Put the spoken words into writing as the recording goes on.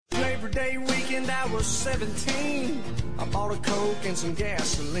Labor Day weekend, I was 17. I bought a Coke and some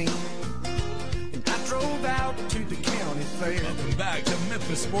gasoline. And I drove out to the county fair. Welcome back to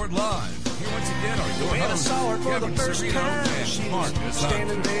Memphis Sport Live. Here once again are your When I hosts, saw her for Kevin the first Cerrito time, she and was Marcus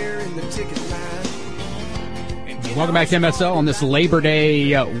standing there in the ticket line. Welcome back to MSL on this Labor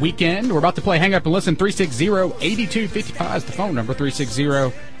Day weekend. We're about to play Hang Up and Listen. 360-8255 is the phone number.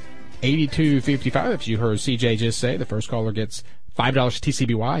 360-8255. If you heard CJ just say, the first caller gets $5 to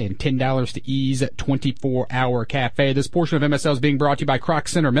TCBY and $10 to Ease 24-Hour Cafe. This portion of MSL is being brought to you by Kroc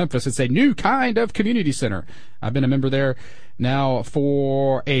Center Memphis. It's a new kind of community center. I've been a member there now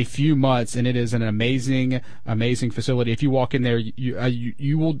for a few months, and it is an amazing, amazing facility. If you walk in there,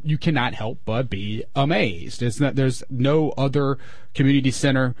 you cannot help but be amazed. There's no other community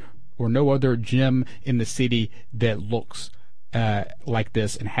center or no other gym in the city that looks like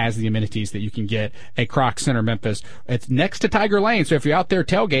this and has the amenities that you can get at Kroc Center Memphis. It's next to Tiger Lane, so if you're out there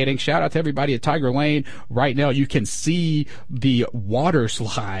tailgating, shout out to everybody at Tiger Lane right now. You can see the water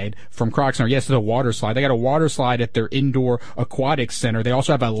slide from Kroc Center. Yes, it's a water slide. They got a water slide at their indoor aquatic center. They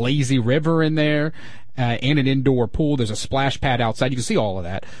also have a lazy river in there. And an indoor pool. There's a splash pad outside. You can see all of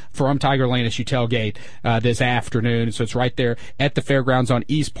that from Tiger Lane as you tailgate this afternoon. So it's right there at the fairgrounds on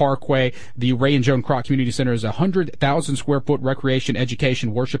East Parkway. The Ray and Joan Kroc Community Center is a 100,000 square foot recreation,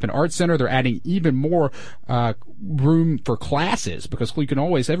 education, worship, and art center. They're adding even more room for classes because you can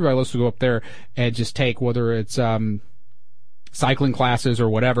always, everybody loves to go up there and just take, whether it's cycling classes or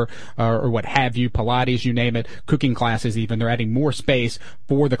whatever, or what have you, Pilates, you name it, cooking classes even. They're adding more space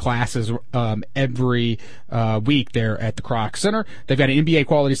for the classes every week there at the Kroc Center. They've got an NBA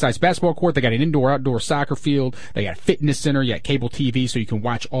quality size basketball court. They got an indoor-outdoor soccer field. They got a fitness center. You got cable TV so you can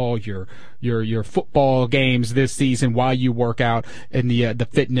watch all your football games this season while you work out in the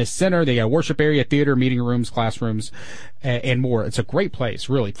fitness center. They got a worship area, theater, meeting rooms, classrooms, and more. It's a great place,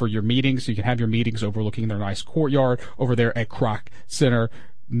 really, for your meetings. You can have your meetings overlooking their nice courtyard over there at Kroc Center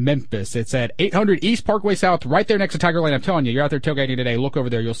Memphis. It's at 800 East Parkway South, right there next to Tiger Lane. I'm telling you, you're out there tailgating today. Look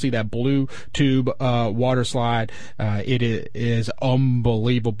over there. You'll see that blue tube water slide. It is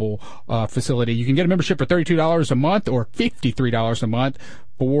unbelievable facility. You can get a membership for $32 a month or $53 a month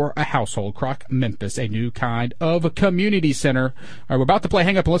for a household. Kroc Memphis, a new kind of community center. All right, we're about to play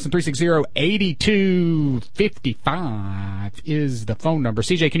Hang Up and Listen. 360-8255 is the phone number.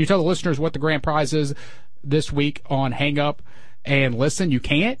 CJ, can you tell the listeners what the grand prize is this week on Hang Up and Listen? You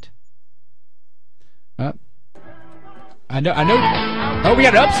can't? I know. Oh, we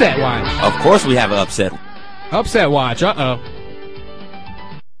got an upset watch. Of course we have an upset. Upset watch. Uh-oh.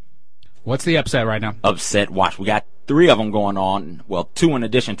 What's the upset right now? Upset watch. We got 3 of them going on. Well, 2 in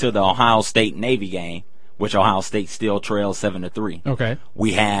addition to the Ohio State-Navy game, which Ohio State still trails 7-3. Okay.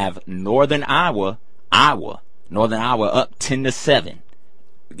 We have Northern Iowa up 10-7.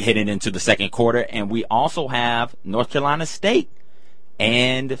 Heading into the second quarter, and we also have North Carolina State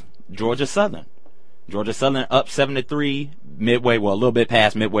and Georgia Southern. Georgia Southern up 7-3 midway, well, a little bit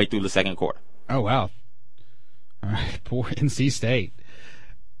past midway through the second quarter. Oh, wow. All right, poor NC State.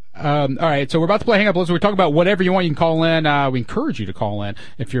 All right, so we're about to play Hang Up Listen. We talk about whatever you want. You can call in. We encourage you to call in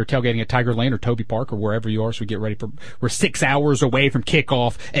if you're tailgating at Tiger Lane or Toby Park or wherever you are. So we get ready we're 6 hours away from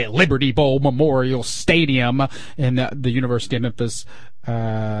kickoff at Liberty Bowl Memorial Stadium in the University of Memphis.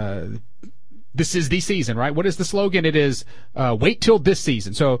 This is the season, right? What is the slogan? It is wait till this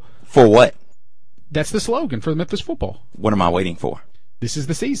season. So for what? That's the slogan for Memphis football. What am I waiting for? This is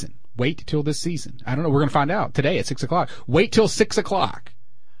the season. Wait till this season. I don't know. We're going to find out today at 6 o'clock. Wait till 6 o'clock.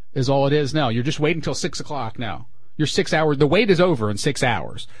 Is all it is now. You're just waiting till 6 o'clock now. You're 6 hours. The wait is over in 6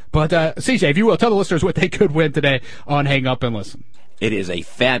 hours. But, CJ, if you will, tell the listeners what they could win today on Hang Up and Listen. It is a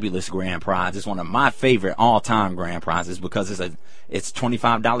fabulous grand prize. It's one of my favorite all-time grand prizes because it's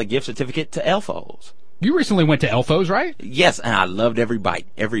 $25 gift certificate to Elfo's. You recently went to Elfo's, right? Yes, and I loved every bite,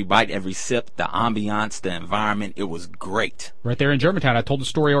 every sip, the ambiance, the environment. It was great. Right there in Germantown. I told the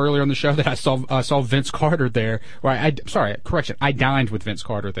story earlier on the show that I saw Vince Carter there. I dined with Vince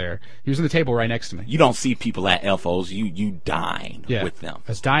Carter there. He was on the table right next to me. You don't see people at Elfo's. You dine with them.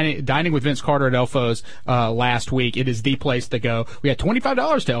 I was dining with Vince Carter at Elfo's last week. It is the place to go. We had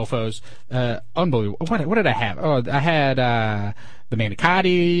 $25 to Elfo's. Unbelievable. What did I have? Oh, I had the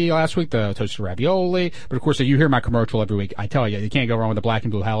manicotti last week, the toasted ravioli. But, of course, you hear my commercial every week. I tell you can't go wrong with the black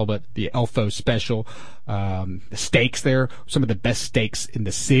and blue halibut, the Elfo special. The steaks there, some of the best steaks in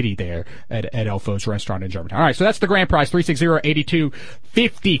the city there at Elfo's restaurant in Germantown. All right, so that's the grand prize,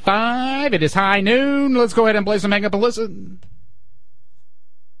 360-8255. It is high noon. Let's go ahead and play some Hang Up and Listen.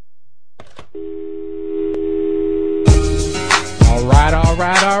 All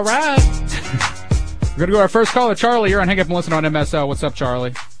right. We're going to go to our first caller, Charlie. You're on Hang Up and Listen on MSL. What's up,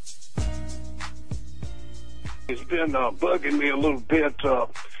 Charlie? has been bugging me a little bit.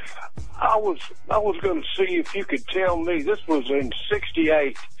 I was going to see if you could tell me. This was in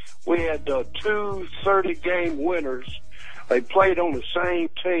 '68. We had two 30-game winners. They played on the same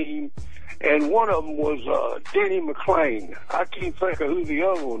team, and one of them was Denny McClain. I can't think of who the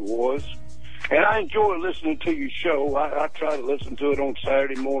other one was. And I enjoy listening to your show. I try to listen to it on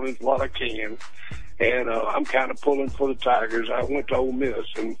Saturday mornings while I can. And I'm kind of pulling for the Tigers. I went to Ole Miss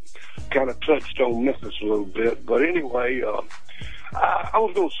and kind of touched on Memphis a little bit. But anyway, I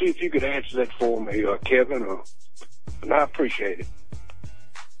was going to see if you could answer that for me, Kevin. And I appreciate it.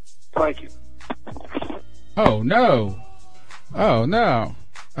 Thank you. Oh, no. Oh, no.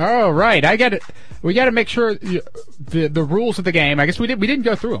 All right. We got to make sure the rules of the game. I guess we didn't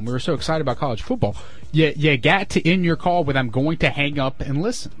go through them. We were so excited about college football. You got to end your call with, "I'm going to hang up and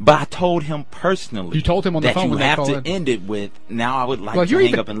listen." But I told him personally. You told him on the phone that when you they have called to in. end it with, "Now I would like to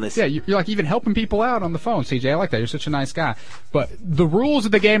hang up and listen." Yeah, you're like even helping people out on the phone, CJ. I like that. You're such a nice guy. But the rules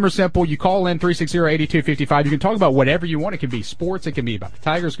of the game are simple. You call in 360-8255. You can talk about whatever you want. It can be sports. It can be about the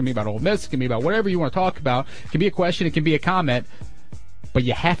Tigers. It can be about Ole Miss. It can be about whatever you want to talk about. It can be a question. It can be a comment. But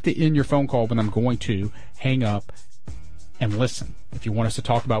you have to end your phone call when I'm going to hang up and listen. If you want us to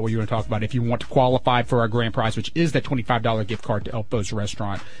talk about what you want to talk about, if you want to qualify for our grand prize, which is that $25 gift card to Elfo's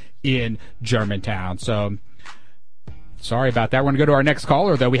restaurant in Germantown. So, sorry about that. We're going to go to our next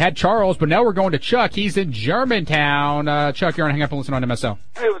caller, though. We had Charles, but now we're going to Chuck. He's in Germantown. Chuck, you're on Hang Up and Listen on MSL.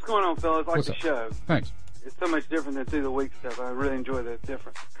 Hey, what's going on, fellas? Like the show. Thanks. It's so much different than through the week stuff. I really enjoy that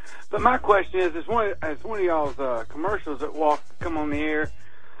difference. But my question is, it's one of y'all's commercials that come on the air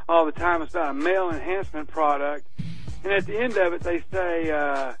all the time. It's about a male enhancement product. And at the end of it, they say,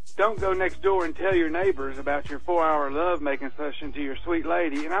 don't go next door and tell your neighbors about your 4-hour love-making session to your sweet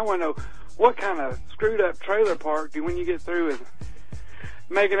lady. And I want to know, what kind of screwed-up trailer park when you get through with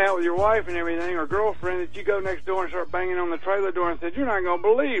making out with your wife and everything, or girlfriend, that you go next door and start banging on the trailer door and said, "You're not going to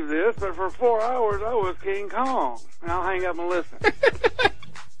believe this, but for 4 hours I was King Kong." And I'll hang up and listen.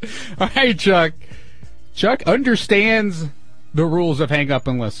 Hey, Chuck. Chuck understands the rules of hang up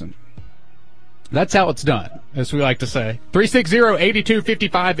and listen. That's how it's done, as we like to say.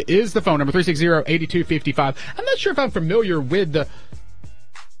 360-8255 is the phone number, 360-8255. I'm not sure if I'm familiar with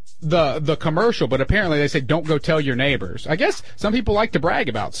the commercial, but apparently they say don't go tell your neighbors. I guess some people like to brag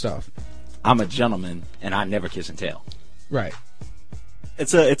about stuff. I'm a gentleman, and I never kiss and tell. Right.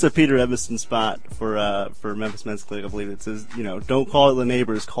 It's a Peter Evanston spot for Memphis Men's Clinic, I believe. It says, don't call the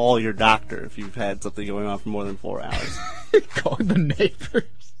neighbors, call your doctor if you've had something going on for more than 4 hours. Call the neighbors.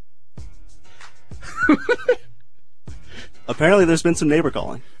 Apparently there's been some neighbor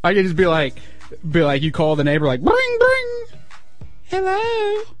calling. I could just be like you call the neighbor, like, bring,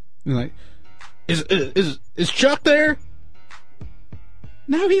 hello. And like, is Chuck there?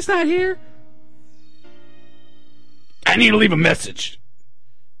 No, he's not here. I need to leave a message.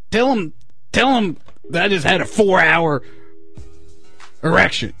 Tell him that I just had a 4-hour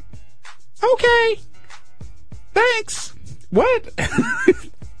erection. Okay. Thanks. What?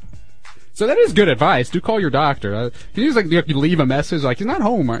 So that is good advice. Do call your doctor. You leave a message, like, he's not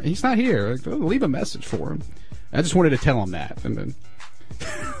home. He's not here. Like, leave a message for him. I just wanted to tell him that. And then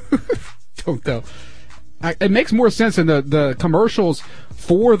don't tell. It makes more sense in the commercials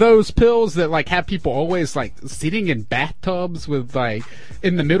for those pills that, like, have people always, like, sitting in bathtubs with, like,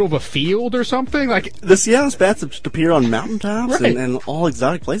 in the middle of a field or something. Like, the Cialis bathtubs just appear on mountaintops right. and all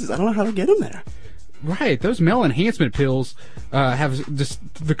exotic places. I don't know how to get them there. Right, those male enhancement pills have just,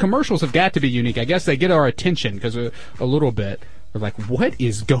 the commercials have got to be unique. I guess they get our attention because a little bit. We're like, what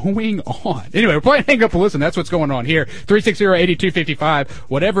is going on? Anyway, we're playing Hang Up and Listen. That's what's going on here. 360-8255.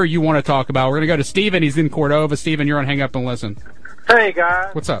 Whatever you want to talk about. We're going to go to Steven. He's in Cordova. Steven, you're on Hang Up and Listen. Hey,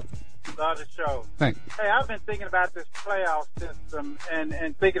 guys. What's up? Love the show. Thanks. Hey, I've been thinking about this playoff system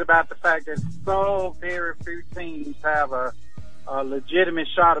and thinking about the fact that so very few teams have a legitimate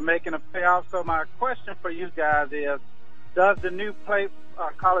shot of making a playoff. So my question for you guys is, does the new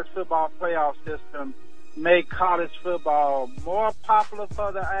college football playoff system make college football more popular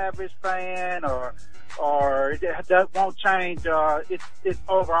for the average fan, or that won't change its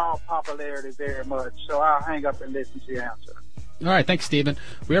overall popularity very much? So I'll hang up and listen to your answer. All right, thanks, Steven.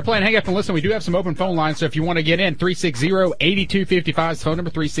 We are playing Hang Up and Listen. We do have some open phone lines, so if you want to get in, 360-8255 is phone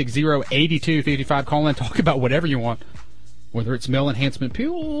number, 360-8255. Call in, talk about whatever you want, whether it's male enhancement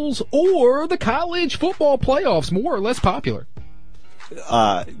pills or the college football playoffs, more or less popular.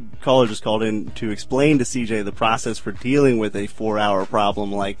 Caller just called in to explain to CJ the process for dealing with a 4-hour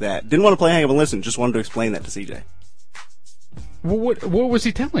problem like that. Didn't want to play Hang Up and Listen, just wanted to explain that to CJ. Well, what was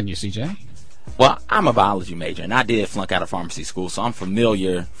he telling you, CJ? Well, I'm a biology major, and I did flunk out of pharmacy school, so I'm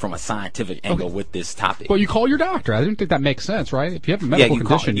familiar from a scientific angle with this topic. Well, you call your doctor. I didn't think that makes sense, right? If you have a medical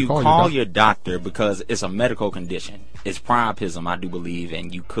condition, you call your doctor because it's a medical condition. It's priapism, I do believe,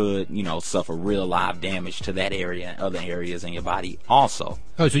 and you could, suffer real live damage to that area and other areas in your body also.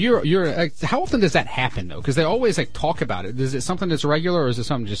 Oh, so you're how often does that happen, though? Because they always talk about it. Is it something that's regular, or is it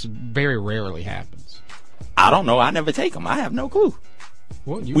something just very rarely happens? I don't know. I never take them. I have no clue.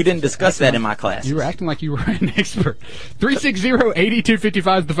 Well, we didn't discuss that in my class. You were acting like you were an expert.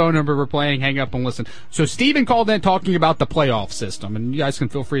 360-8255 is the phone number we're playing. Hang up and listen. So Steven called in talking about the playoff system, and you guys can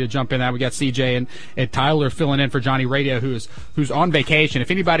feel free to jump in. That we got CJ and Tyler filling in for Johnny Radio, who's on vacation.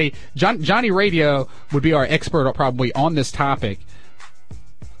 If anybody, Johnny Radio would be our expert probably on this topic.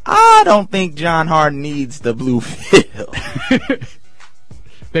 I don't think John Hart needs the blue pill.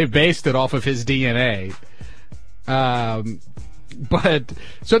 They based it off of his DNA. But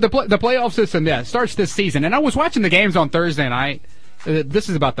so the playoff system, starts this season, and I was watching the games on Thursday night. This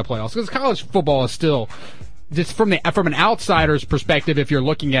is about the playoffs because college football is still just from an outsider's perspective. If you're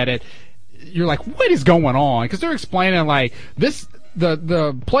looking at it, you're like, what is going on? Because they're explaining like this.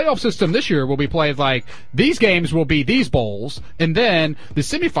 The playoff system this year will be played like these games will be these bowls, and then the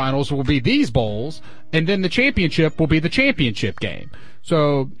semifinals will be these bowls, and then the championship will be the championship game.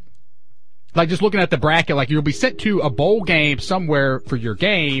 So. Like just looking at the bracket, like you'll be sent to a bowl game somewhere for your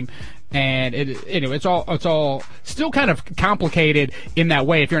game, and it's all still kind of complicated in that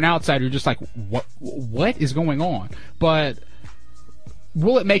way. If you're an outsider, you're just like, what is going on? But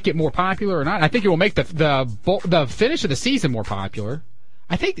will it make it more popular or not? I think it will make the finish of the season more popular.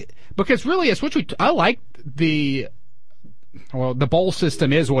 I think because really it's I like the bowl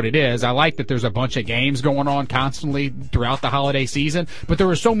system is what it is. I like that there's a bunch of games going on constantly throughout the holiday season, but there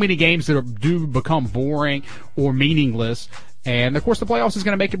are so many games that do become boring or meaningless. And of course, the playoffs is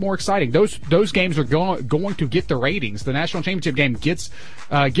going to make it more exciting. Those games are going to get the ratings. The national championship game gets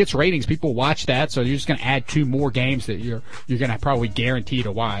ratings. People watch that, so you're just going to add 2 more games that you're going to probably guarantee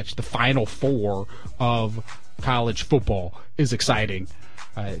to watch. The Final Four of college football is exciting.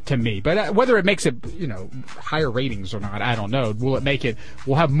 To me, but whether it makes it, higher ratings or not, I don't know. Will it make it?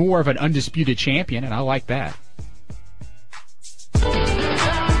 We'll have more of an undisputed champion, and I like that. We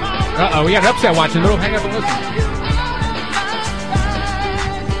got an upset watch in the middle. Hang up and listen.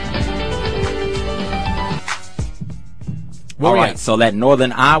 All right, so that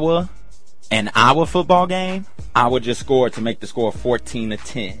Northern Iowa and Iowa football game, Iowa just scored to make the score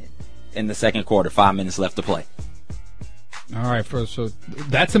 14-10 in the second quarter. 5 minutes left to play. All right, so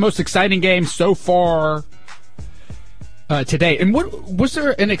that's the most exciting game so far today. And was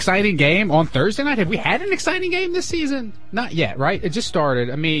there an exciting game on Thursday night? Have we had an exciting game this season? Not yet, right? It just started.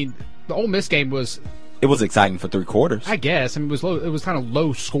 I mean, the Ole Miss game was. It was exciting for 3 quarters. I guess. I mean, it was kind of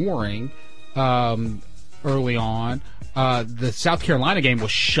low scoring early on. The South Carolina game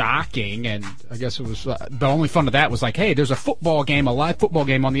was shocking, and I guess it was the only fun of that was like, hey, there's a live football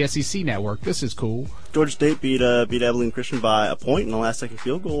game on the SEC network. This is cool. Georgia State beat Abilene Christian by a point in the last-second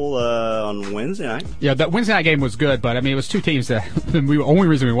field goal on Wednesday night. Yeah, that Wednesday night game was good, but I mean, it was 2 teams that the only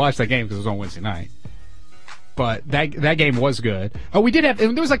reason we watched that game because it was on Wednesday night. But that game was good. Oh, we did have.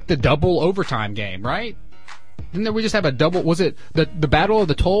 There was like the double overtime game, right? Didn't we just have a double? Was it the Battle of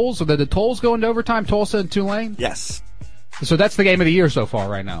the Tolls? Or did the Tolls go into overtime? Tulsa and Tulane. Yes. So that's the game of the year so far,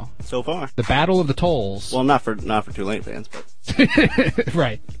 right now. So far, the Battle of the Tolls. Well, not for Tulane fans, but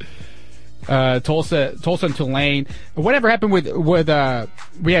right. Tulsa and Tulane. Whatever happened with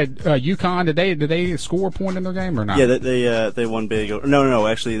we had UConn? Did they score a point in their game or not? Yeah, they won big. No.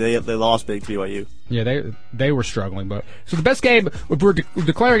 Actually, they lost big to BYU. Yeah, they were struggling, but so the best game we're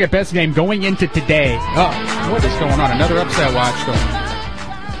declaring a best game going into today. Oh, what is going on? Another upset watch going on.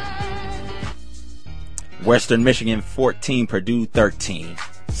 Western Michigan 14, Purdue 13.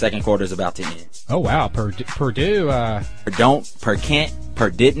 Second quarter is about to end. Oh, wow. Purdue. Per don't, per can't, per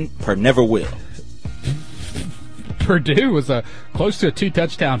didn't, per never will. Purdue was close to a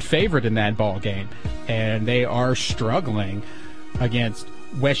 2-touchdown favorite in that ball game, and they are struggling against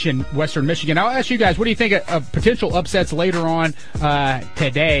Western Michigan. I'll ask you guys, what do you think of potential upsets later on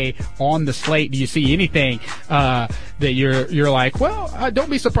today on the slate? Do you see anything that you're like, well, don't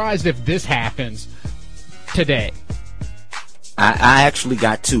be surprised if this happens today? I actually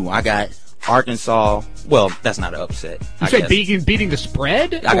got 2. I got Arkansas. Well, that's not an upset. You said beating the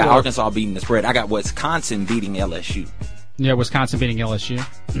spread? I got Arkansas beating the spread. I got Wisconsin beating LSU. Yeah, Wisconsin beating LSU.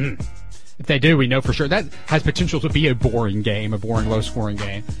 If they do, we know for sure. That has potential to be a boring game, a boring, low-scoring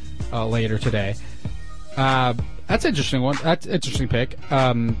game later today. That's an interesting one. That's an interesting pick.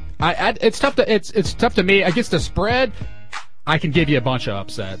 It's tough to me. Against the spread, I can give you a bunch of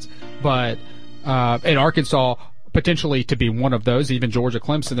upsets, but and Arkansas potentially to be one of those, even Georgia,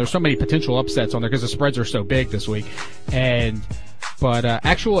 Clemson. There's so many potential upsets on there because the spreads are so big this week. But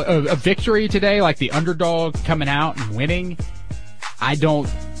a victory today, like the underdog coming out and winning, I don't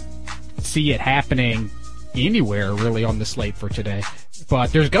see it happening anywhere really on the slate for today.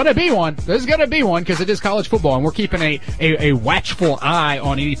 But there's going to be one. There's going to be one because it is college football, and we're keeping a watchful eye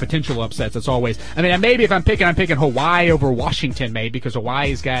on any potential upsets. As always. I mean, maybe if I'm picking Hawaii over Washington, maybe, because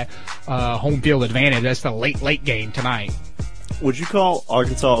Hawaii's got home field advantage. That's the late game tonight. Would you call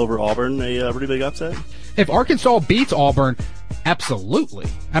Arkansas over Auburn a pretty big upset? If Arkansas beats Auburn, absolutely.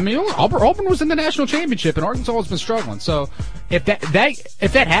 I mean, Auburn was in the national championship, and Arkansas has been struggling. So if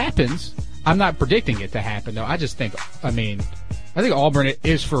that happens, I'm not predicting it to happen, though. I think Auburn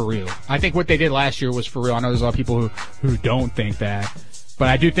is for real. I think what they did last year was for real. I know there's a lot of people who don't think that. But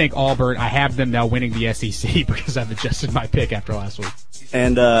I do think Auburn, I have them now winning the SEC because I've adjusted my pick after last week.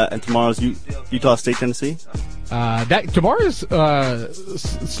 And tomorrow's Utah State, Tennessee? Tomorrow's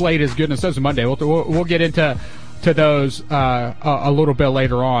slate is good, and so is Monday. We'll get into those a little bit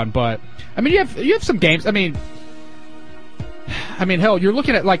later on. But, I mean, you have some games. I mean, hell, you're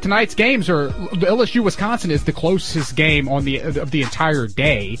looking at like tonight's games are LSU-Wisconsin is the closest game of the entire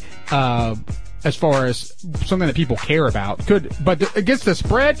day, as far as something that people care about. But against the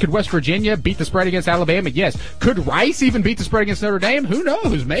spread, could West Virginia beat the spread against Alabama? Yes. Could Rice even beat the spread against Notre Dame? Who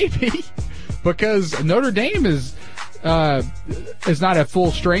knows? Maybe, because Notre Dame is not at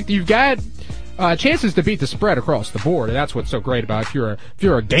full strength. You've got chances to beat the spread across the board, and that's what's so great about if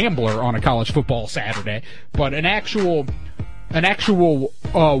you're a gambler on a college football Saturday. But an actual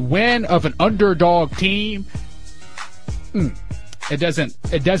win of an underdog team, it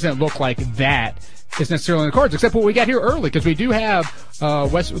doesn't look like that is necessarily in the cards, except what we got here early, because we do have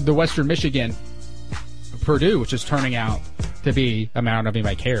the Western Michigan Purdue, which is turning out to be, I don't know if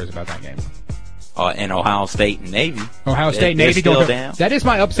anybody cares about that game. And Ohio State and Navy. Ohio State and Navy still down. That is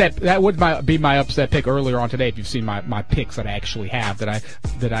my upset. That would be my upset pick earlier on today. If you've seen my picks that I actually have, that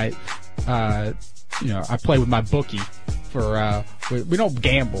I play with my bookie for. We don't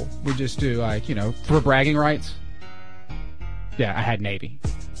gamble. We just do for bragging rights. Yeah, I had Navy,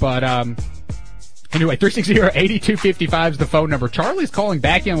 but anyway, 360-8255 is the phone number. Charlie's calling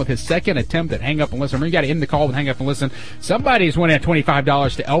back in with his second attempt at Hang Up and Listen. Remember, you got to end the call and hang up and listen. Somebody's winning at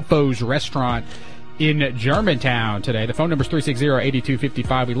 $25 to Elfo's Restaurant in Germantown today. The phone number is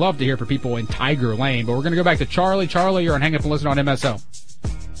 360-8255. We love to hear from people in Tiger Lane, but we're going to go back to Charlie. Charlie, you're on Hang Up and Listen on MSL.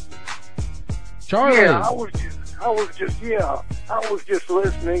 Charlie. Yeah, I was just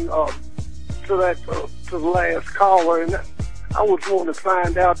listening to the last caller, and I was wanting to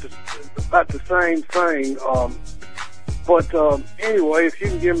find out about the same thing. But anyway, if you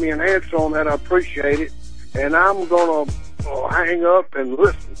can give me an answer on that, I appreciate it. And I'm going to hang up and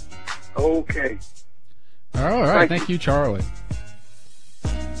listen. Okay. All right. Thank you, Charlie.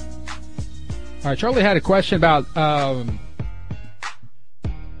 All right. Charlie had a question about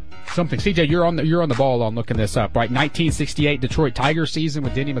something. CJ, you're on the ball on looking this up, right? 1968 Detroit Tigers season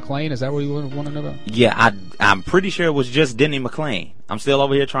with Denny McLain. Is that what you want to know about? Yeah, I'm pretty sure it was just Denny McLain. I'm still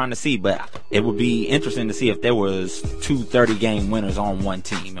over here trying to see, but it would be interesting to see if there was two 30-game winners on one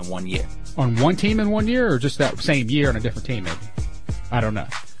team in 1 year. On one team in 1 year, or just that same year on a different team, maybe? I don't know.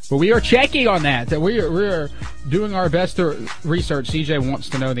 But we are checking on that. We are doing our best to research. CJ wants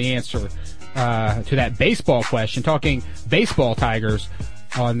to know the answer to that baseball question. Talking baseball Tigers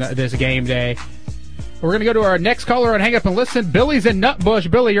on this game day. We're going to go to our next caller on Hang Up and Listen. Billy's in Nutbush.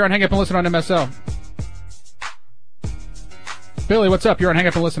 Billy, you're on Hang Up and Listen on MSL. Billy, what's up? You're on Hang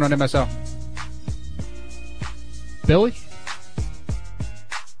Up and Listen on MSL. Billy?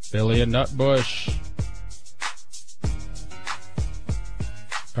 Billy in Nutbush.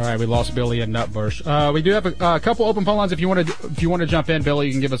 All right, we lost Billy in Nutbush. We do have a couple open phone lines. If you want to jump in, Billy,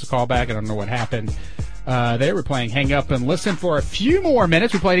 you can give us a call back. I don't know what happened. They were playing Hang Up and Listen for a few more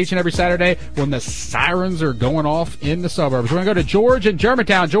minutes. We played each and every Saturday when the sirens are going off in the suburbs. We're going to go to George in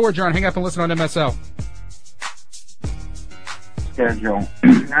Germantown. George, you're on Hang Up and Listen on MSL. Schedule.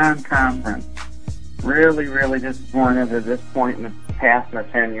 Non-conference. Really, really disappointed at this point in the past my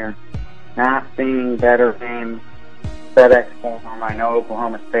tenure. Not seeing better games. FedEx Forum. I know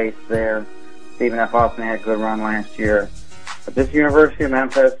Oklahoma State's there. Stephen F. Austin had a good run last year. But this University of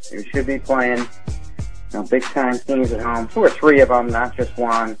Memphis, you should be playing big-time teams at home. 2 or 3 of them, not just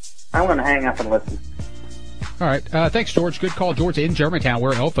one. I'm going to hang up and listen. All right. Thanks, George. Good call, George, in Germantown,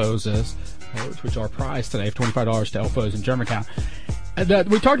 where Elfo's is, which is our prize today of $25 to Elfo's in Germantown.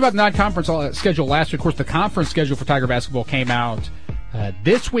 We talked about the non-conference schedule last week. Of course, the conference schedule for Tiger basketball came out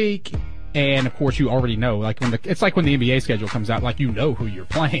this week. And of course, you already know, like it's like when the NBA schedule comes out, like you know who you're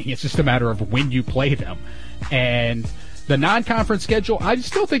playing. It's just a matter of when you play them. And the non-conference schedule, I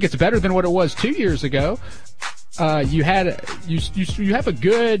still think it's better than what it was 2 years ago. You have a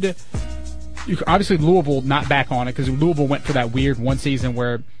good. Obviously, Louisville not back on it because Louisville went for that weird one season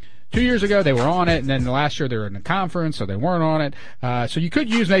where 2 years ago they were on it, and then last year they were in the conference, so they weren't on it. So you could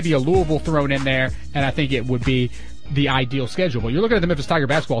use maybe a Louisville thrown in there, and I think it would be the ideal schedule. But you're looking at the Memphis Tiger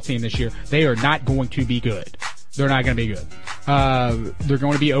basketball team this year. They are not going to be good. They're not going to be good. They're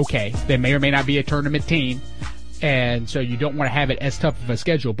going to be okay. They may or may not be a tournament team. And so you don't want to have it as tough of a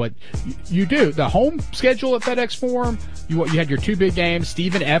schedule, but you do. The home schedule at FedEx Forum, you had your two big games,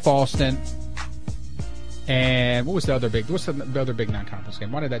 Stephen F. Austin, and what's the other big non-conference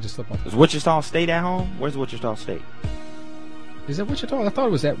game? Why did that just slip off? Is Wichita State at home? Where's Wichita State? Is that Wichita? I thought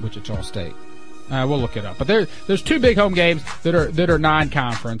it was at Wichita State. We'll look it up. But there's two big home games that are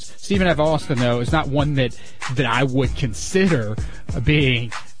non-conference. Stephen F. Austin, though, is not one that I would consider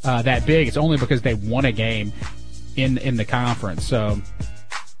being that big. It's only because they won a game in the conference. So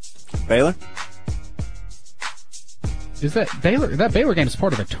Baylor? Is that Baylor? That Baylor game is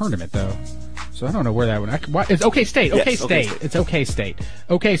part of a tournament, though. So I don't know where that one. It's OK State. OK Yes, State. OK State. It's OK State.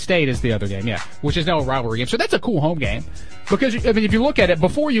 OK State is the other game, yeah, which is now a rivalry game. So that's a cool home game because I mean, if you look at it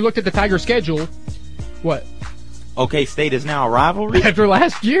before you looked at the Tiger schedule, what? OK State is now a rivalry. After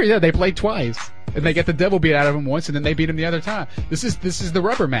last year, yeah, they played twice and they get the devil beat out of them once, and then they beat them the other time. This is the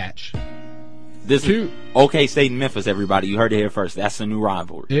rubber match. This is OK State and Memphis. Everybody, you heard it here first. That's a new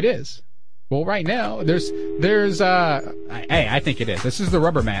rivalry. It is. Well, right now, I think it is. This is the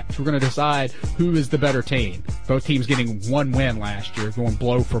rubber match. We're going to decide who is the better team. Both teams getting one win last year, going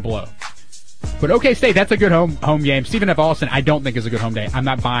blow for blow. But OK State, that's a good home game. Stephen F. Austin, I don't think is a good home day. I'm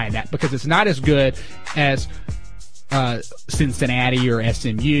not buying that because it's not as good as Cincinnati or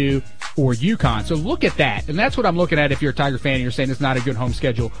SMU or UConn. So look at that. And that's what I'm looking at if you're a Tiger fan and you're saying it's not a good home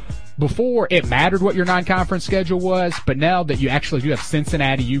schedule. Before, it mattered what your non-conference schedule was, but now that you actually do have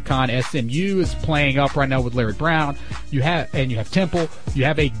Cincinnati, UConn, SMU is playing up right now with Larry Brown, you have Temple, you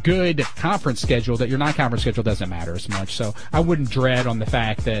have a good conference schedule that your non-conference schedule doesn't matter as much. So I wouldn't dread on the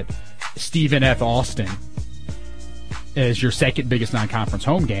fact that Stephen F. Austin is your second biggest non-conference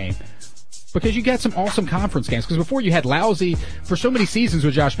home game. Because you got some awesome conference games. Because before you had lousy, for so many seasons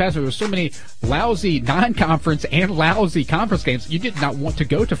with Josh Pastner, there was so many lousy non-conference and lousy conference games. You did not want to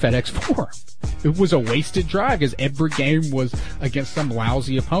go to FedEx Forum. It was a wasted drive because every game was against some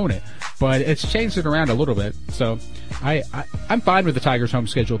lousy opponent. But it's changed it around a little bit. So I'm fine with the Tigers' home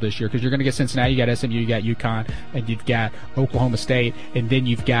schedule this year because you're going to get Cincinnati, you got SMU, you got UConn, and you've got Oklahoma State, and then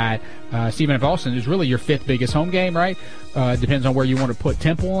you've got Stephen F. Austin, who's really your fifth biggest home game, right? Depends on where you want to put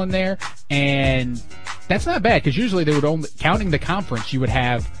Temple in there. And that's not bad because usually they would only, counting the conference, you would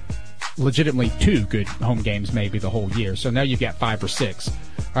have legitimately two good home games maybe the whole year. So now you've got 5 or 6. All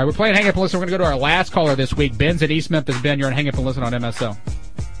right, we're playing Hang Up and Listen. We're going to go to our last caller this week. Ben's at East Memphis. Ben, you're on Hang Up and Listen on MSL.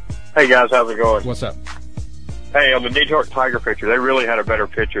 Hey, guys. How's it going? What's up? Hey, on the Detroit Tiger pitcher, they really had a better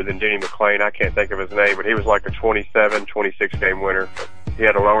pitcher than Denny McClain. I can't think of his name, but he was like a 27, 26-game winner. He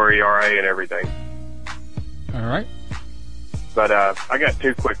had a lower ERA and everything. All right. But I got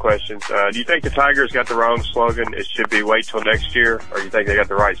 2 quick questions. Do you think the Tigers got the wrong slogan, it should be wait till next year, or do you think they got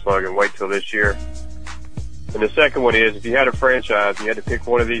the right slogan, wait till this year? And the second one is, if you had a franchise and you had to pick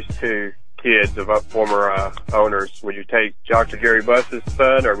one of these 2 kids of former owners, would you take Dr. Jerry Buss's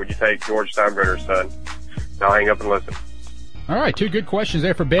son, or would you take George Steinbrenner's son? I'll hang up and listen. All right, 2 good questions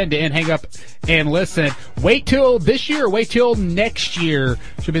there for Ben to end. Hang up and listen. Wait till this year or wait till next year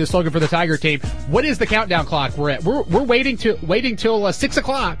should be the slogan for the Tiger team. What is the countdown clock we're at? We're waiting till 6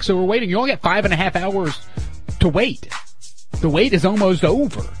 o'clock, so we're waiting. You only got 5.5 hours to wait. The wait is almost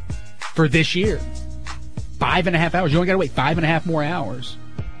over for this year. 5.5 hours. You only got to wait 5.5 more hours.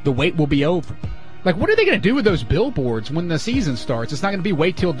 The wait will be over. Like, what are they going to do with those billboards when the season starts? It's not going to be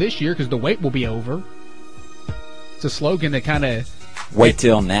wait till this year because the wait will be over. It's a slogan that kind of... Wait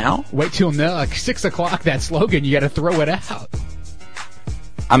till now? Wait till now. Like 6 o'clock, that slogan, you got to throw it out.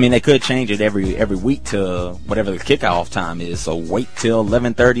 I mean, they could change it every week to whatever the kickoff time is, so wait till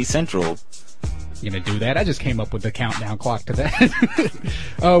 11:30 Central. You going to do that? I just came up with the countdown clock to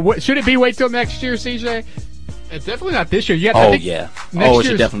that. Should it be wait till next year, CJ? It's definitely not this year. Yeah. It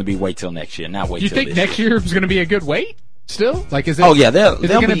should definitely be wait till next year, not wait till this year. You think next year is going to be a good wait still? Like, is it? Oh, yeah. Is it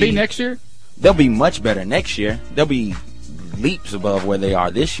going to be next year? They'll be much better next year. They'll be leaps above where they are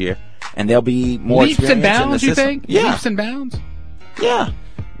this year, and they'll be more leaps and bounds. in the You think? Yeah, leaps and bounds. Yeah,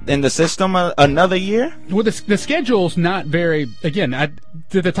 in the system another year? Well, the schedule's not very. Again,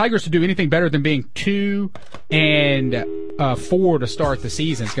 the Tigers to do anything better than being 2 and 4 to start the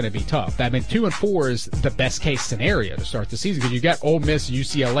season is going to be tough. I mean, 2 and 4 is the best case scenario to start the season because you got Ole Miss,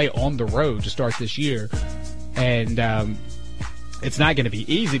 UCLA on the road to start this year, and it's not going to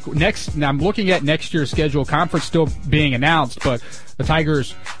be easy. Now I'm looking at next year's schedule. Conference still being announced, but the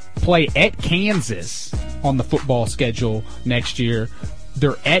Tigers play at Kansas on the football schedule next year.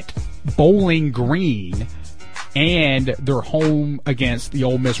 They're at Bowling Green, and they're home against the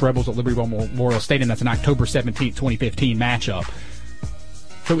Ole Miss Rebels at Liberty Bowl Memorial Stadium. That's an October 17th, 2015 matchup.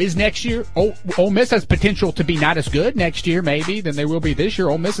 So is next year, Ole Miss has potential to be not as good next year maybe than they will be this year.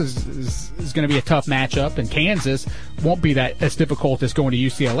 Ole Miss is going to be a tough matchup, and Kansas won't be that as difficult as going to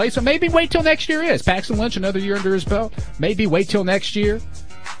UCLA. So maybe wait till next year is. Paxton Lynch, another year under his belt. Maybe wait till next year.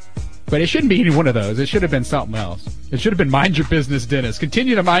 But it shouldn't be any one of those. It should have been something else. It should have been mind your business, Dennis.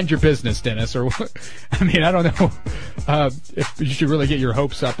 Continue to mind your business, Dennis. Or, I mean, I don't know if you should really get your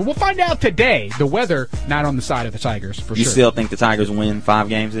hopes up. But we'll find out today. The weather not on the side of the Tigers, for sure. You still think the Tigers win 5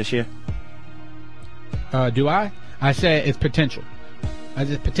 games this year? Do I? I say it's potential.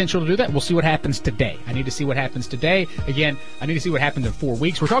 There's potential to do that. We'll see what happens today. I need to see what happens today. Again, I need to see what happens in 4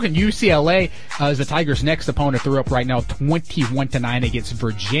 weeks. We're talking UCLA as the Tigers' next opponent. They're up right now 21-9 against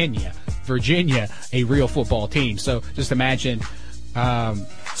Virginia. Virginia, a real football team. So just imagine.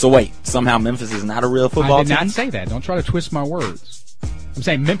 So wait, somehow Memphis is not a real football team? I did not say that. Don't try to twist my words. I'm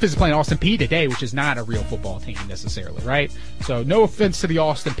saying Memphis is playing Austin Peay today, which is not a real football team necessarily, right? So no offense to the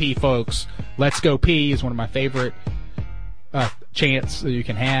Austin Peay folks. Let's Go Peay is one of my favorite chants that you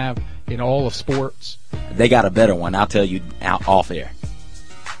can have in all of sports. They got a better one. I'll tell you off air.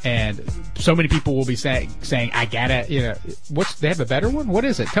 And so many people will be saying I gotta, they have a better one? What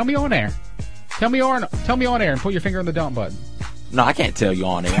is it? Tell me on air. Tell me on air and put your finger on the dump button. No, I can't tell you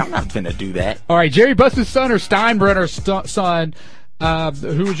on air. I'm not finna do that. All right, Jerry Buss's son or Steinbrenner's son,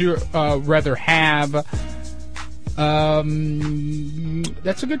 who would you rather have?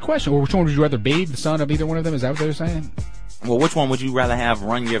 That's a good question. Or which one would you rather be? The son of either one of them? Is that what they're saying? Well, which one would you rather have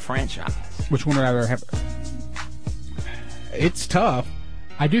run your franchise? Which one would I rather have? It's tough.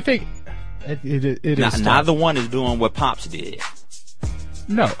 I do think it is tough. Neither one is doing what Pops did.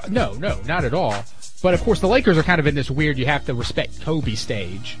 No, not at all. But, of course, the Lakers are kind of in this weird you have to respect Kobe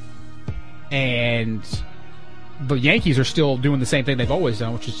stage. And the Yankees are still doing the same thing they've always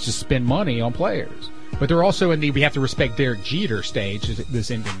done, which is just spend money on players. But they're also in the we have to respect Derek Jeter stage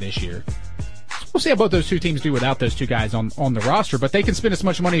this ending this year. We'll see how both those two teams do without those two guys on the roster, but they can spend as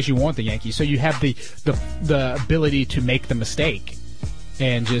much money as you want, the Yankees, so you have the ability to make the mistake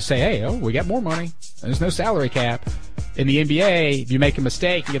and just say, hey, we got more money. There's no salary cap. In the NBA, if you make a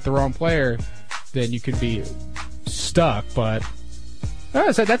mistake and get the wrong player, then you could be stuck. But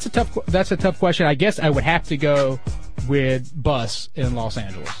so that's a tough question. I guess I would have to go with Buss in Los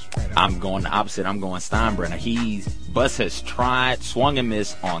Angeles. I'm going the opposite. I'm going Steinbrenner. Buss has tried, swung and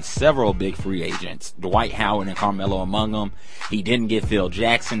missed on several big free agents, Dwight Howard and Carmelo among them. He didn't get Phil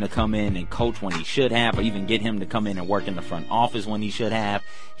Jackson to come in and coach when he should have, or even get him to come in and work in the front office when he should have.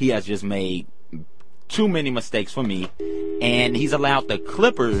 He has just made too many mistakes for me, and he's allowed the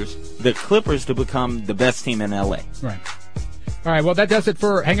Clippers to become the best team in LA. Right. All right, well, that does it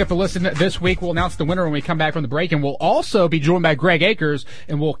for Hang Up and Listen this week. We'll announce the winner when we come back from the break, and we'll also be joined by Greg Akers,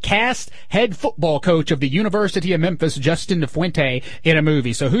 and we'll cast head football coach of the University of Memphis, Justin Fuente, in a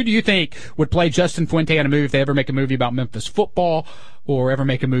movie. So who do you think would play Justin Fuente in a movie if they ever make a movie about Memphis football or ever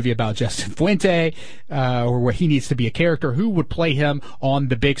make a movie about Justin Fuente or where he needs to be a character? Who would play him on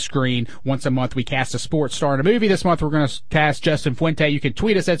the big screen? Once a month, we cast a sports star in a movie. This month, we're going to cast Justin Fuente. You can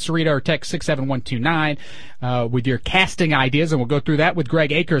tweet us at Sarita or text 67129 with your casting ideas, and we'll go through that with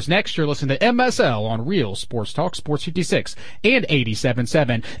Greg Akers next. You're listening to MSL on Real Sports Talk, Sports 56 and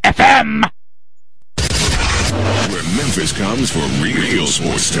 87.7 FM. Where Memphis comes for real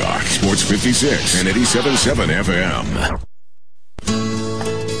sports talk. Sports 56 and 87.7 FM.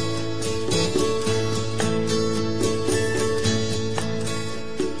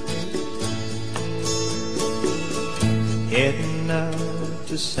 Heading out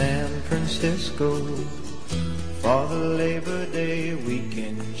to San Francisco for the Labor Day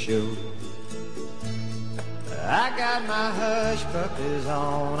weekend show. I got my hush puppies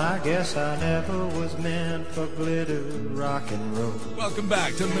on. I guess I never was meant for glitter rock and roll. Welcome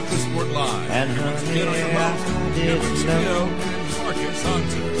back to Memphis Sport Live. And honey, I didn't know Marcus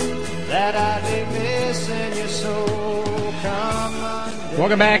Hunter. that I'd be missing you so. Come on.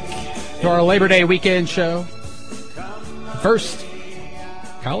 Welcome back to our Labor Day weekend show. First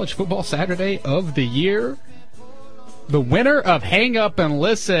college football Saturday of the year. The winner of Hang Up and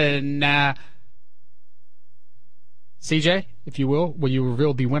Listen. CJ, if you will you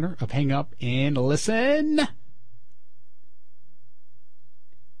reveal the winner of Hang Up and Listen?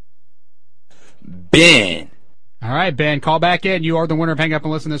 Ben. All right, Ben, call back in. You are the winner of Hang Up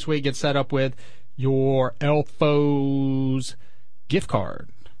and Listen this week. Get set up with your Elfo's gift card.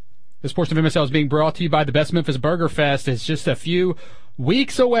 This portion of MSL is being brought to you by the Best Memphis Burger Fest. It's just a few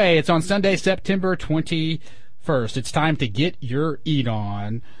weeks away. It's on Sunday, September 21st. It's time to get your eat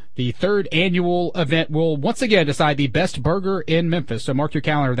on. The third annual event will once again decide the best burger in Memphis. So mark your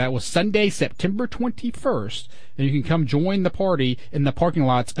calendar. That was Sunday, September 21st. And you can come join the party in the parking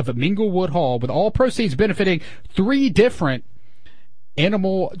lots of Minglewood Hall, with all proceeds benefiting 3 different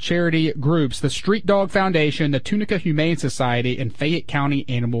animal charity groups: the Street Dog Foundation, the Tunica Humane Society, and Fayette County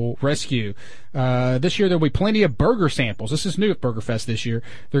Animal Rescue. This year there'll be plenty of burger samples. This is new at Burger Fest this year.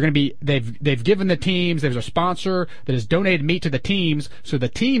 They're going to be, they've given the teams, there's a sponsor that has donated meat to the teams, so the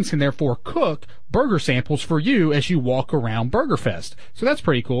teams can therefore cook burger samples for you as you walk around Burger Fest. So that's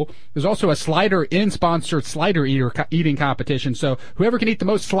pretty cool. There's also a sponsored slider eating competition, so whoever can eat the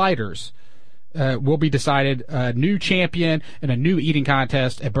most sliders will be decided. A new champion and a new eating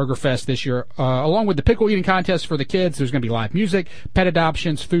contest at Burger Fest this year, along with the pickle eating contest for the kids. There's going to be live music, pet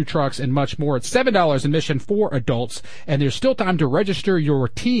adoptions, food trucks, and much more. It's $7 admission for adults, and there's still time to register your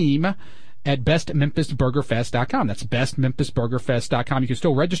team at bestmemphisburgerfest.com. That's bestmemphisburgerfest.com. You can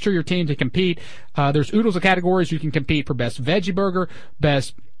still register your team to compete. There's oodles of categories. You can compete for best veggie burger,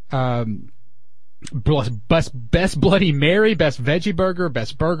 best Bloody Mary, best veggie burger,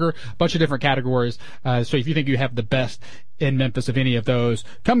 best burger, a bunch of different categories. So if you think you have the best in Memphis of any of those,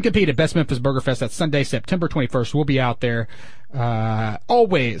 come compete at Best Memphis Burger Fest. That's Sunday, September 21st. We'll be out there.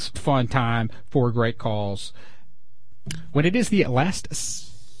 Always fun time for great calls. When it is the last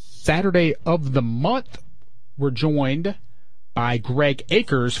Saturday of the month, we're joined by Greg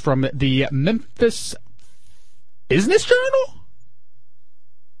Akers from the Memphis Business Journal.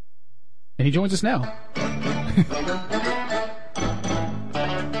 And he joins us now.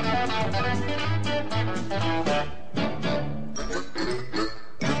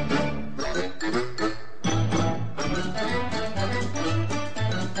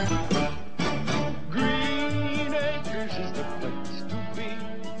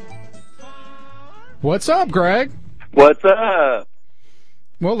 What's up, Greg? What's up?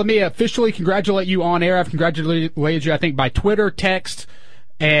 Well, let me officially congratulate you on air. I've congratulated you, I think, by Twitter, text,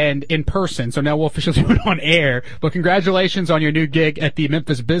 and in person. So now we'll officially do it on air. But congratulations on your new gig at the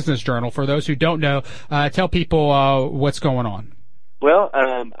Memphis Business Journal. For those who don't know, tell people what's going on. Well,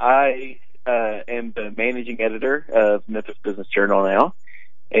 I am the managing editor of Memphis Business Journal now.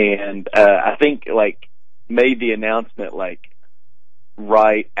 And I think, made the announcement,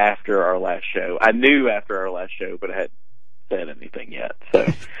 right after our last show. I knew after our last show, but I hadn't said anything yet.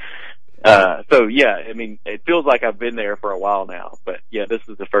 So yeah, I mean, it feels like I've been there for a while now, but yeah, this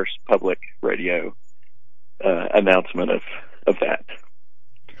is the first public radio announcement of that.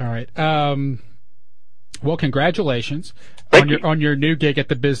 All right. Well, congratulations on your new gig at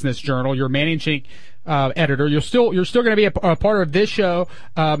the Business Journal. You're managing editor. You're still going to be a part of this show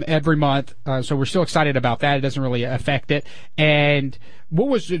every month, so we're still excited about that. It doesn't really affect it. And what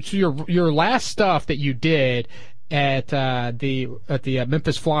was your last stuff that you did at the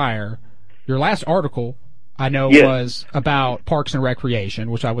Memphis Flyer? Your last article, I know, was about Parks and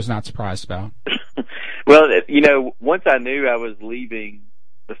Recreation, which I was not surprised about. Well, once I knew I was leaving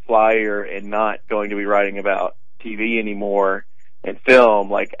the Flyer and not going to be writing about TV anymore and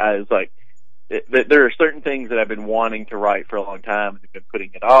film, I was like, there are certain things that I've been wanting to write for a long time and have been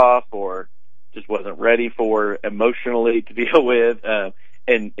putting it off or just wasn't ready for emotionally to deal with.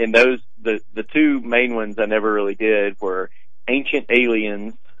 And those, the two main ones I never really did were Ancient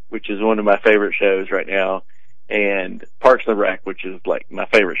Aliens, which is one of my favorite shows right now, and Parks and Rec, which is my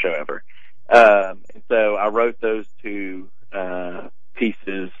favorite show ever. And so I wrote those two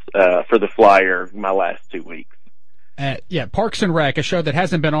pieces for the Flyer my last 2 weeks. Parks and Rec, a show that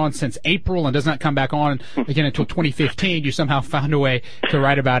hasn't been on since April and does not come back on again until 2015. You somehow found a way to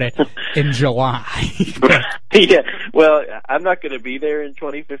write about it in July. Yeah, well, I'm not going to be there in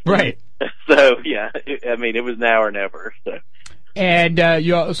 2015. Right. So, yeah, it was now or never. So. And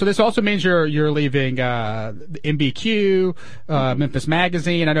so this also means you're leaving MBQ, Memphis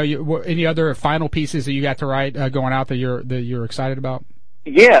Magazine. I know any other final pieces that you got to write going out that you're excited about?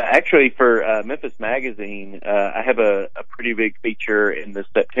 Yeah, actually, for Memphis Magazine, I have a pretty big feature in the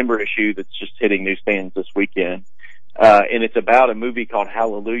September issue that's just hitting newsstands this weekend, and it's about a movie called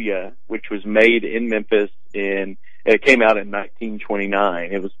Hallelujah, which was made in Memphis. It came out in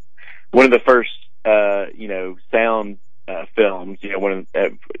 1929. It was one of the first sound films. When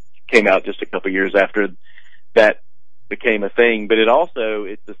it came out just a couple years after that became a thing. But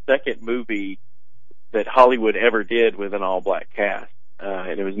it's the second movie that Hollywood ever did with an all-black cast,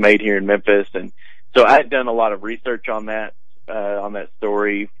 and it was made here in Memphis. And so I had done a lot of research on that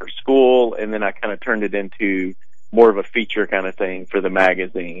story for school, and then I kind of turned it into more of a feature kind of thing for the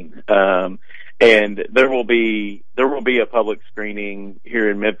magazine. And there will be a public screening here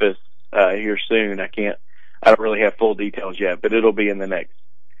in Memphis here soon. I don't really have full details yet, but it'll be in the next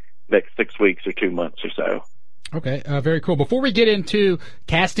 6 weeks or 2 months or so. Okay, very cool. Before we get into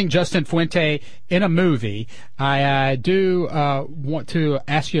casting Justin Fuente in a movie, I do want to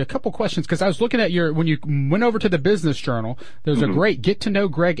ask you a couple questions, because I was looking at when you went over to the Business Journal, there's a great Get to Know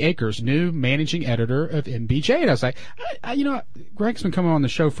Greg Akers, new managing editor of MBJ. And I was like, Greg's been coming on the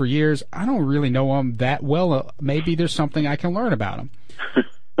show for years. I don't really know him that well. Maybe there's something I can learn about him.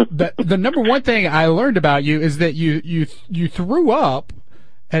 The number one thing I learned about you is that you threw up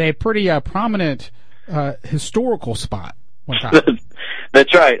at a pretty prominent historical spot one time.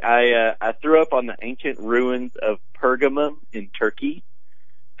 That's right. I threw up on the ancient ruins of Pergamum in Turkey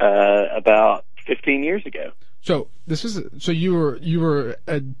about 15 years ago. So you were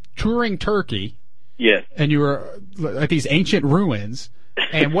touring Turkey. Yes. And you were at these ancient ruins.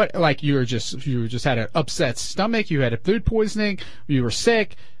 And what, like, you just had an upset stomach, you had a food poisoning, you were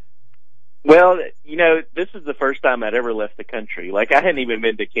sick. Well, this is the first time I'd ever left the country. Like, I hadn't even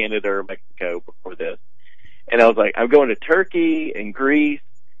been to Canada or Mexico before this. And I was like, I'm going to Turkey and Greece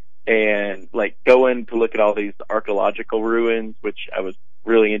and, like, going to look at all these archaeological ruins, which I was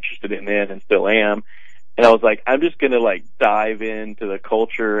really interested in then and still am. And I was like, I'm just going to, like, dive into the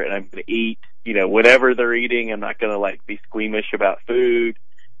culture, and I'm going to eat, whatever they're eating. I'm not going to, like, be squeamish about food.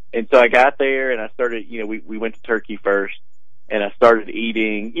 And so I got there, and I started, we went to Turkey first. And I started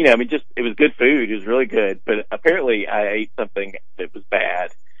eating, it was good food. It was really good. But apparently I ate something that was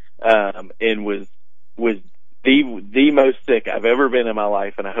bad, and was the most sick I've ever been in my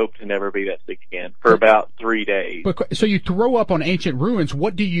life. And I hope to never be that sick again for about 3 days. But, so you throw up on ancient ruins.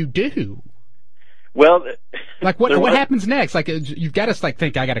 What do you do? Well, like what happens next? Like, you've got to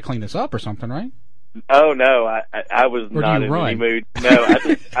think, I got to clean this up or something, right? Oh no, I was not in any mood. No,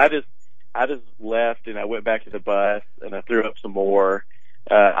 I just left, and I went back to the bus, and I threw up some more.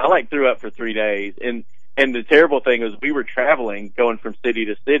 I threw up for 3 days, and the terrible thing was we were traveling, going from city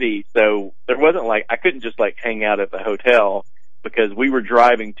to city, so there wasn't I couldn't just hang out at the hotel, because we were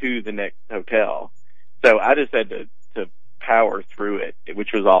driving to the next hotel. So I just had to power through it,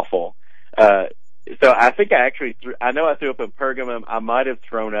 which was awful. So I think I threw up in Pergamum. I might have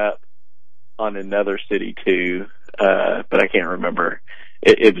thrown up on another city too, but I can't remember.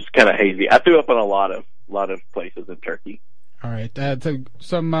 It was kind of hazy. I threw up on a lot of places in Turkey. All right.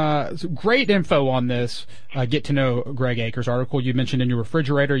 Some great info on this Get to Know Greg Akers article. You mentioned in your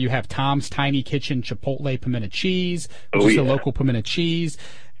refrigerator you have Tom's Tiny Kitchen Chipotle Pimento Cheese, which is a local pimento cheese.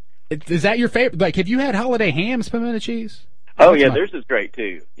 Is that your favorite? Like, have you had Holiday Ham's pimento cheese? Oh, yeah, theirs is great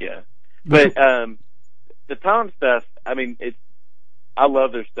too. Yeah. But the Tom stuff, I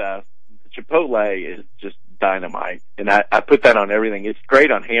love their stuff. The Chipotle is just dynamite, and I put that on everything. It's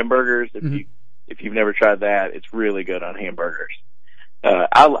great on hamburgers. If you've never tried that, it's really good on hamburgers.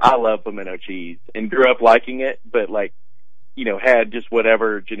 I love pimento cheese and grew up liking it, but had just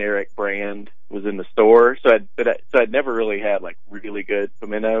whatever generic brand was in the store. So I'd never really had really good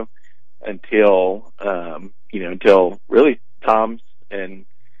pimento until really Tom's and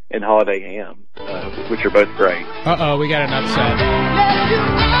Holiday Ham, which are both great. We got an upset.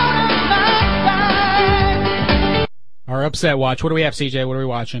 Our upset watch. What do we have, CJ? What are we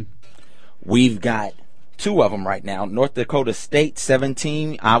watching? We've got two of them right now. North Dakota State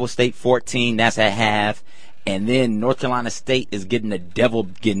 17, Iowa State 14. That's at half. And then North Carolina State is getting the devil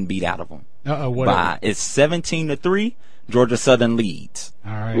getting beat out of them. It's 17-3. Georgia Southern leads.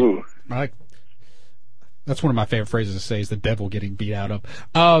 All right. Ooh. That's one of my favorite phrases to say, is the devil getting beat out of.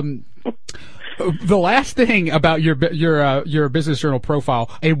 The last thing about your Business Journal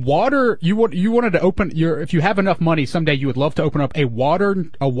profile, you wanted to open if you have enough money someday, you would love to open up a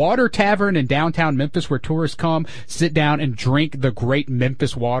water tavern in downtown Memphis where tourists come, sit down, and drink the great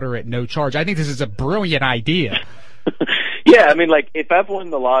Memphis water at no charge. I think this is a brilliant idea. Yeah, if I've won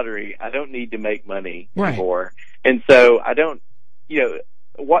the lottery, I don't need to make money anymore, and so I don't.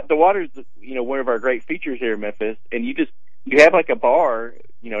 The water is one of our great features here in Memphis, and you have a bar,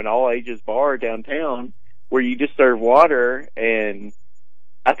 an all ages bar downtown where you just serve water, and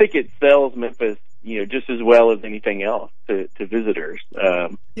I think it sells Memphis just as well as anything else to visitors. I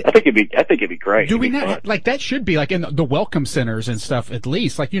think it'd be great. Do we not, like, that should be like in the welcome centers and stuff, at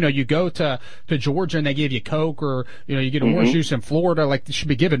least, like, you go to Georgia and they give you Coke, or, you get orange juice in Florida, like they should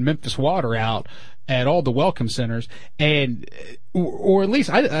be giving Memphis water out at all the welcome centers, and, or at least,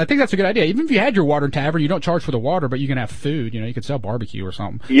 I think that's a good idea. Even if you had your water in tavern, you don't charge for the water, but you can have food, you could sell barbecue or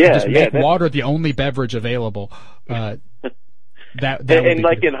something. Yeah. Just make water the only beverage available. That and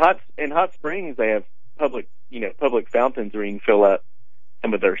like in Hot Springs, they have public fountains where you can fill up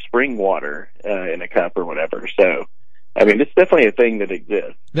some of their spring water in a cup or whatever. So, I mean, it's definitely a thing that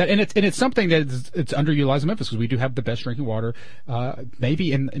exists. And it's something that it's underutilized in Memphis, because we do have the best drinking water,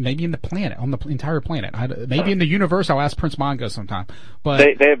 maybe in the planet, on the entire planet. Maybe in the universe. I'll ask Prince Mongo sometime.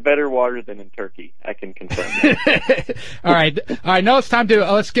 But they have better water than in Turkey. I can confirm that. All right. Now it's time to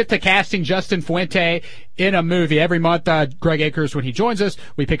let's get to casting Justin Fuente in a movie. Every month, Greg Akers, when he joins us,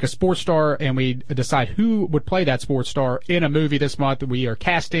 we pick a sports star and we decide who would play that sports star in a movie. This month, we are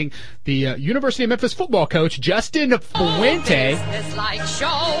casting the University of Memphis football coach, Justin Fuente. Business like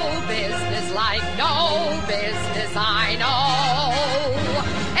show business, like no business I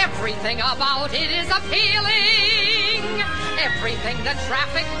know. Everything about it is appealing. Everything the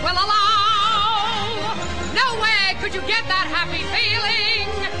traffic will allow. Nowhere could you get that happy feeling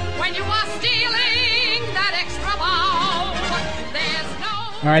when you are stealing that extra bow. There's no...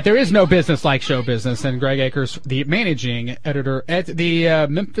 All right, there is no business like show business, and Greg Akers, the managing editor at the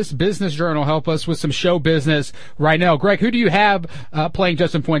Memphis Business Journal, help us with some show business right now. Greg, who do you have playing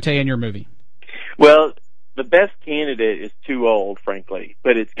Justin Fuente in your movie? Well, the best candidate is too old, frankly,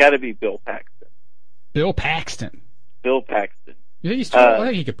 but it's got to be Bill Paxton. Bill Paxton? Bill Paxton. You think I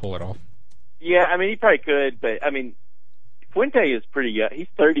think he could pull it off. Yeah, I mean, he probably could, but, I mean, Fuente is pretty young. He's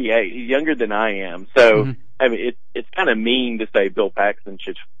 38. He's younger than I am. So, I mean, it's kind of mean to say Bill Paxton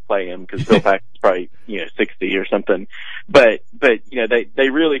should play him, because Bill Paxton's probably, 60 or something. But, they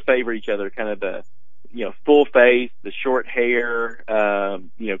really favor each other, kind of the, full face, the short hair,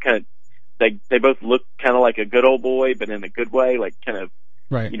 kind of, they both look kind of like a good old boy, but in a good way, like kind of,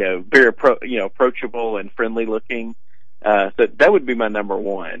 right. Very approachable and friendly looking. So that would be my number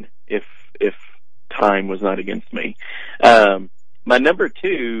one if time was not against me. My number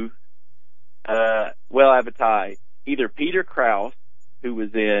two, I have a tie. Either Peter Krause, who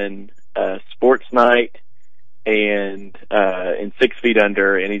was in Sports Night and in 6 Feet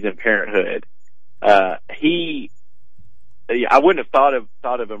Under, and he's in Parenthood. I wouldn't have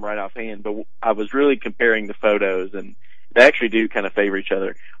thought of him right offhand, but I was really comparing the photos, and they actually do kind of favor each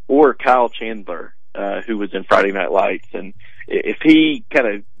other. Or Kyle Chandler, who was in Friday Night Lights, and if he kind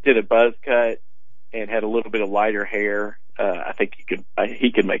of did a buzz cut and had a little bit of lighter hair, I think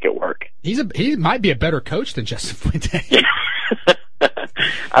he could make it work. He might be a better coach than Justin Fuente.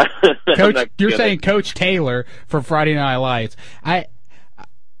 Coach, you're saying Coach Taylor from Friday Night Lights. I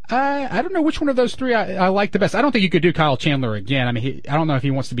don't know which one of those three I like the best. I don't think you could do Kyle Chandler again. I mean, I don't know if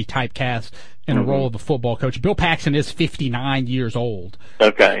he wants to be typecast in a role of a football coach. Bill Paxton is 59 years old.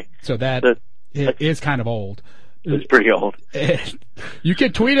 Okay. So that is kind of old. It's pretty old. You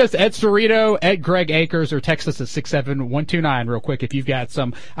can tweet us at Cerrito, at Greg Akers, or text us at 67129 real quick if you've got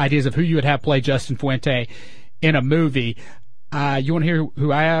some ideas of who you would have play Justin Fuente in a movie. You want to hear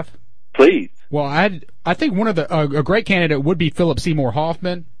who I have? Please. Well, I think one of a great candidate would be Philip Seymour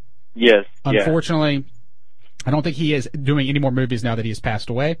Hoffman. Yes. Unfortunately, I don't think he is doing any more movies now that he has passed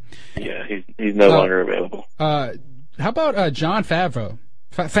away. Yeah, he's no longer available. How about Jon Favreau?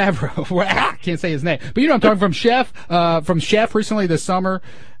 Favreau. I can't say his name, but I'm talking from Chef recently this summer,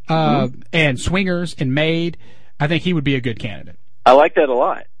 and Swingers and Maid. I think he would be a good candidate. I like that a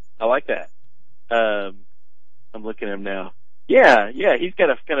lot. I like that. I'm looking at him now. Yeah, he's got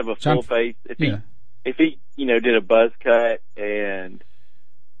a kind of a full face. If he did a buzz cut and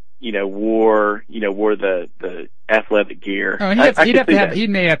wore the athletic gear. He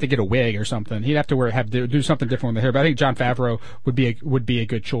may have to get a wig or something. He'd have to do something different with the hair. But I think Jon Favreau would be a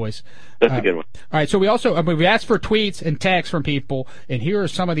good choice. That's a good one. All right, so we asked for tweets and texts from people, and here are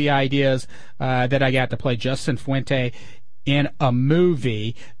some of the ideas that I got to play Justin Fuente in a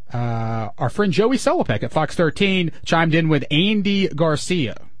movie. Our friend Joey Solopek at Fox 13 chimed in with Andy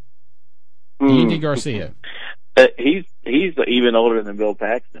Garcia. Andy Garcia. He's even older than Bill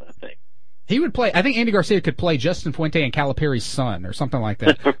Paxton, I think. He would play. I think Andy Garcia could play Justin Fuente and Calipari's son, or something like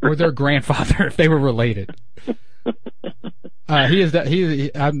that, or their grandfather if they were related.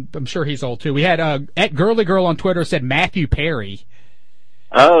 I'm sure he's old too. We had at Girly Girl on Twitter said Matthew Perry.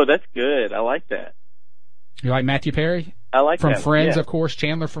 Oh, that's good. I like that. You like Matthew Perry? I like from that Friends, yeah. Of course.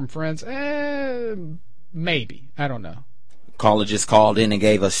 Chandler from Friends. Maybe. I don't know. Caller just called in and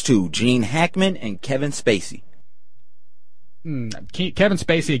gave us two: Gene Hackman and Kevin Spacey. Kevin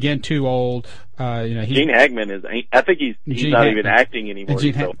Spacey again, too old. Gene Hackman is. I think he's not even acting anymore.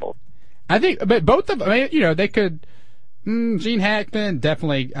 He's so old. I think, but both of them. They could. Gene Hackman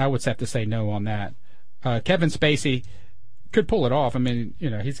definitely. I would have to say no on that. Kevin Spacey could pull it off. I mean,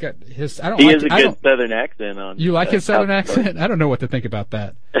 he's got his. He has a good Southern accent on. You like his Southern accent? I don't know what to think about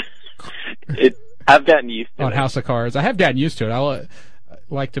that. I've gotten used to it. On House of Cards. I have gotten used to it. I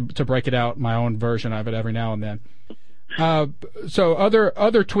like to break it out, my own version of it every now and then. So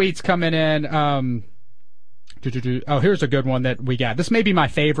other tweets coming in. Oh, here's a good one that we got. This may be my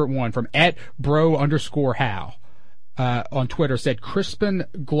favorite one from @bro_how on Twitter. Said Crispin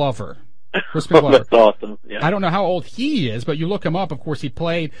Glover. Crispin Glover. That's awesome. Yeah. I don't know how old he is, but you look him up. Of course, he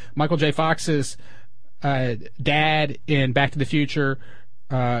played Michael J. Fox's dad in Back to the Future.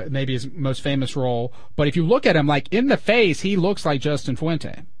 Maybe his most famous role. But if you look at him, like in the face, he looks like Justin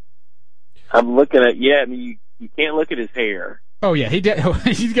Fuente. I'm looking at. Yeah, I mean, you can't look at his hair. Oh yeah,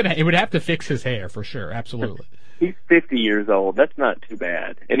 he would have to fix his hair for sure. Absolutely. He's 50 years old. That's not too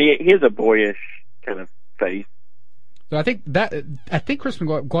bad, and he has a boyish kind of face. So I think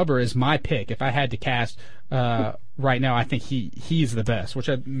Crispin Glover is my pick. If I had to cast right now, I think he's the best. Which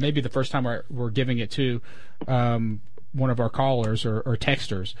maybe the first time we're giving it to one of our callers or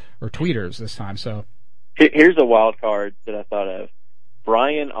texters or tweeters this time. So here's a wild card that I thought of: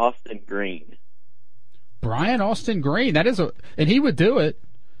 Brian Austin Green. Brian Austin Green. That is and he would do it.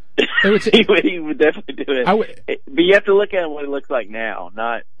 He would definitely do it. But you have to look at what it looks like now,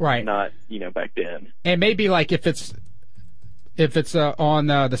 not back then. And maybe like if it's on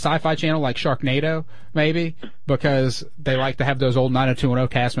the Sci-Fi Channel, like Sharknado, maybe, because they like to have those old 90210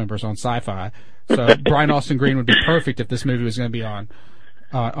 cast members on Sci-Fi. So Brian Austin Green would be perfect if this movie was going to be on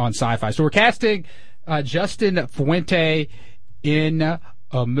Sci-Fi. So we're casting Justin Fuente in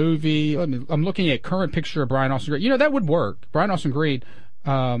a movie. I'm looking at current picture of Brian Austin Green. That would work. Brian Austin Green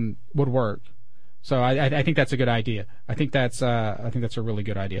would work. So I think that's a good idea. I think that's a really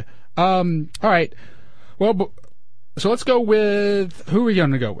good idea. All right. Well, so let's go with who are we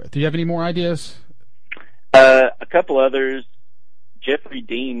going to go with? Do you have any more ideas? A couple others. Jeffrey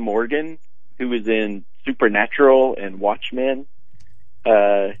Dean Morgan, who was in Supernatural and Watchmen.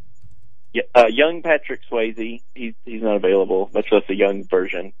 Young Patrick Swayze. He's not available, much less a young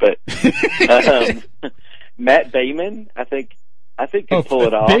version. But Matt Damon, I think could pull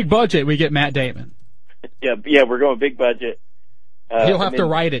it off. Big budget, we get Matt Damon. Yeah, we're going big budget. He'll have to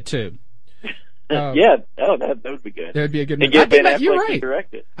write it too. That would be good. That would be a good movie. You're right.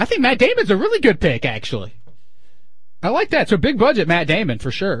 Direct it. I think Matt Damon's a really good pick, actually. I like that. So big budget Matt Damon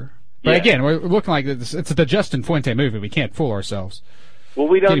for sure. But again, we're looking like it's the Justin Fuente movie. We can't fool ourselves. Well,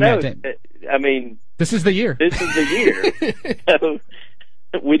 we don't know. I mean, this is the year. So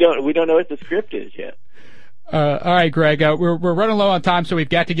we don't know what the script is yet. All right, Greg. We're running low on time, so we've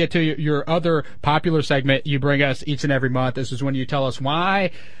got to get to your other popular segment you bring us each and every month. This is when you tell us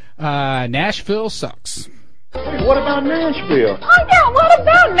why Nashville sucks. Hey, what about Nashville? Oh, yeah, what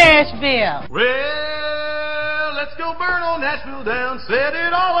about Nashville? Well, let's go burn on Nashville down, set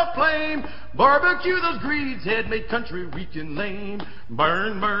it all aflame. Barbecue those greeds, head made country weak and lame.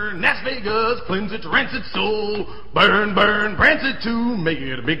 Burn, burn, Las Vegas, cleanse its rancid soul. Burn, burn, rancid too, make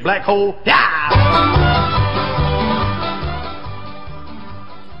it a big black hole. Yeah!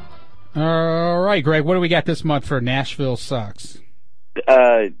 All right, Greg, what do we got this month for Nashville Sucks?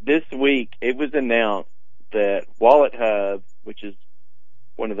 This week, it was announced that Wallet Hub, which is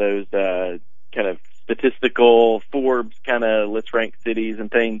one of those kind of statistical Forbes kind of let's rank cities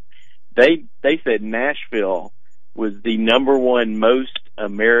and things, they said Nashville was the number one most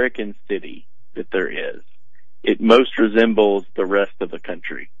American city that there is. It most resembles the rest of the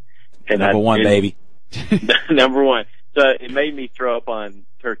country. And number one, baby. Number one. So it made me throw up on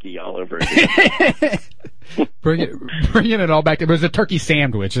turkey all over again. Bringing it all back. It was a turkey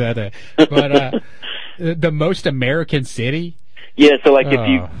sandwich, but the most American city. Yeah, so like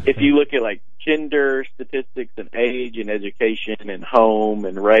if you look at like gender statistics and age and education and home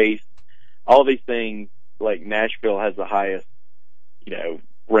and race, all these things, like Nashville has the highest,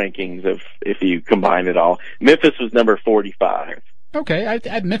 rankings of if you combine it all. Memphis was number 45. Okay,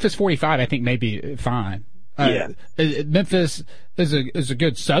 Memphis 45, I think may be fine. Memphis is a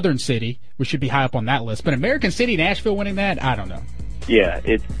good southern city. We should be high up on that list. But American City, Nashville winning that, I don't know. Yeah,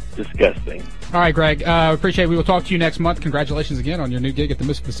 it's disgusting. All right, Greg. Appreciate it. We will talk to you next month. Congratulations again on your new gig at the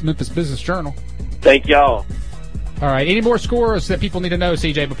Memphis Business Journal. Thank y'all. All right. Any more scores that people need to know,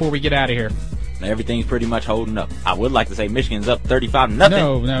 CJ, before we get out of here? Everything's pretty much holding up. I would like to say Michigan's up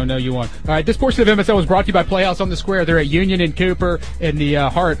 35-0. No, you won't. All right, this portion of MSL was brought to you by Playhouse on the Square. They're at Union and Cooper in the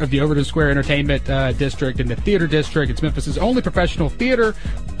heart of the Overton Square Entertainment District in the Theater District. It's Memphis' only professional theater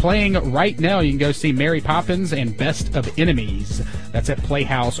playing right now. You can go see Mary Poppins and Best of Enemies. That's at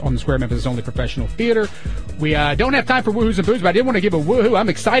Playhouse on the Square, Memphis' only professional theater. We don't have time for woohoos and boos, but I did want to give a woohoo. I'm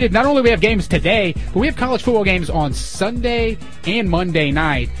excited. Not only do we have games today, but we have college football games on Sunday and Monday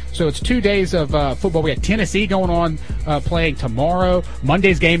night. So it's 2 days of football. We have Tennessee going on playing tomorrow.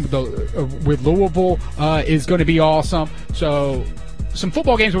 Monday's game with Louisville is going to be awesome. So some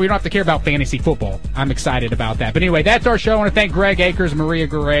football games where we don't have to care about fantasy football. I'm excited about that. But anyway, that's our show. I want to thank Greg Akers, Maria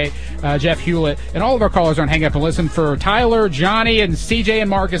Garay, Jeff Hewlett, and all of our callers on Hang Up and Listen. For Tyler, Johnny, and CJ and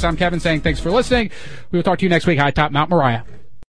Marcus, I'm Kevin saying thanks for listening. We will talk to you next week. High Top Mount Moriah.